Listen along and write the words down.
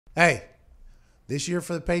Hey, this year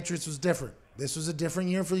for the Patriots was different. This was a different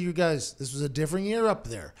year for you guys. This was a different year up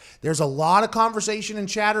there. There's a lot of conversation and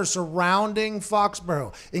chatter surrounding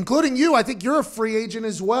Foxborough, including you. I think you're a free agent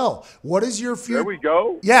as well. What is your future? There we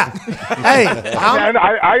go. Yeah. Hey,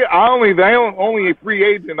 the only free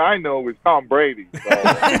agent I know is Tom Brady. So.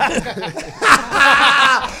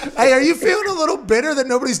 Hey, are you feeling a little bitter that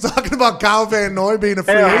nobody's talking about Kyle Van Noy being a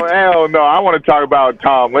free agent? Hell no. I want to talk about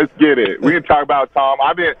Tom. Let's get it. We can talk about Tom.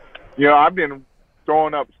 I've been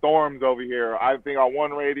throwing up storms over here. I think on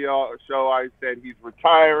one radio show I said he's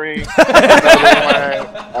retiring.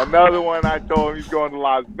 Another one I told him he's going to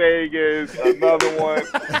Las Vegas. Another one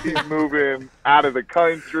he's moving out of the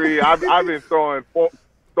country. I've been throwing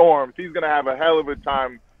storms. He's going to have a hell of a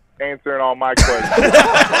time answering all my questions.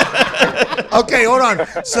 Okay, hold on.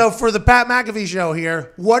 So for the Pat McAfee Show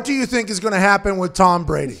here, what do you think is going to happen with Tom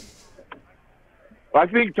Brady? I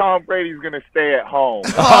think Tom Brady's going to stay at home.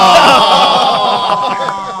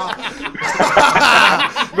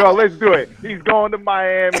 No, let's do it. He's going to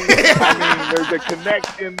Miami. I mean, there's a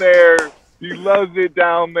connection there. He loves it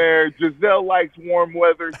down there. Giselle likes warm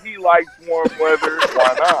weather. He likes warm weather.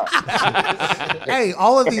 Why not? Hey,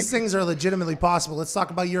 all of these things are legitimately possible. Let's talk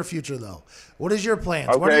about your future, though. What is your plans?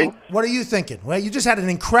 Okay. What are you thinking? Well, you just had an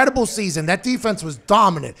incredible season. That defense was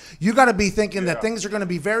dominant. You got to be thinking that things are going to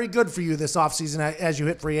be very good for you this offseason as you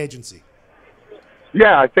hit free agency.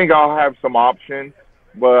 Yeah, I think I'll have some options.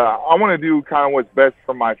 But I want to do kind of what's best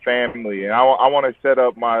for my family. And I want to set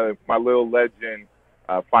up my little legend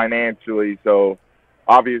financially. So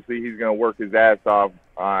obviously he's going to work his ass off.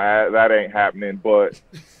 That ain't happening. But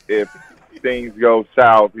if things go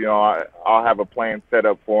south, I'll have a plan set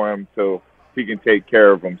up for him so he can take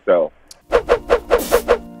care of himself.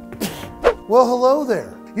 Well, hello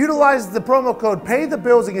there. Utilize the promo code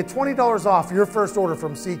PAYTHEBILLS and get $20 off your first order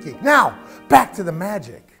from SeatGeek. Now, back to the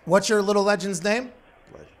magic. What's your little legend's name?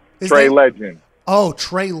 Trey Legend. Oh,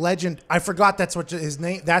 Trey Legend. I forgot that's what his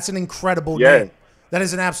name. That's an incredible name. That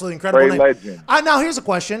is an absolutely incredible name. Trey Legend. Now, here's a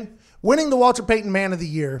question. Winning the Walter Payton Man of the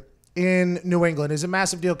Year in New England is a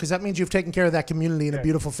massive deal because that means you've taken care of that community in a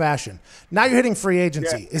beautiful fashion. Now you're hitting free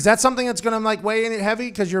agency. Is that something that's going to weigh in it heavy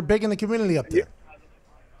because you're big in the community up there?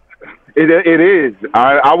 It is.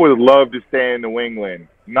 I would love to stay in New England,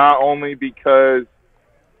 not only because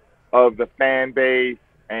of the fan base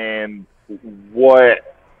and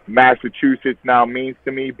what Massachusetts now means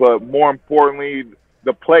to me, but more importantly,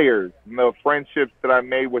 the players and the friendships that I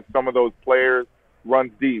made with some of those players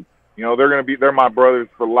runs deep. They're my brothers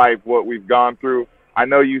for life, what we've gone through. I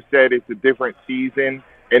know you said it's a different season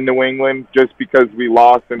in New England just because we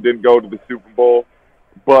lost and didn't go to the Super Bowl,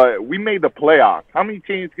 but we made the playoffs. How many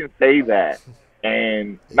teams can say that?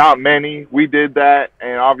 And not many. We did that,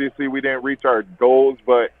 and obviously we didn't reach our goals,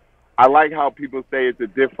 but I like how people say it's a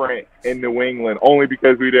different in New England only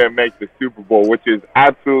because we didn't make the Super Bowl, which is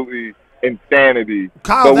absolutely insanity.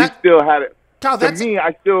 Kyle, we still had it. Kyle, to me,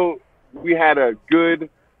 we had a good,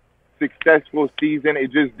 successful season.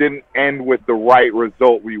 It just didn't end with the right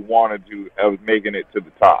result we wanted to of making it to the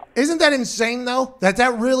top. Isn't that insane, though?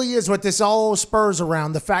 That really is what this all spurs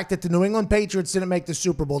around, the fact that the New England Patriots didn't make the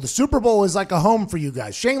Super Bowl. The Super Bowl is like a home for you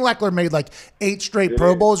guys. Shane Leckler made 8 straight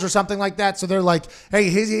Pro Bowls or something like that, so they're like, hey,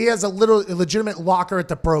 he has a legitimate locker at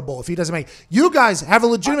the Pro Bowl if he doesn't make. You guys have a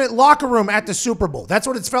legitimate locker room at the Super Bowl. That's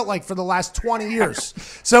what it's felt like for the last 20 years.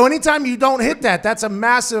 So anytime you don't hit that, that's a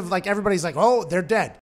massive, everybody's like, oh, they're dead.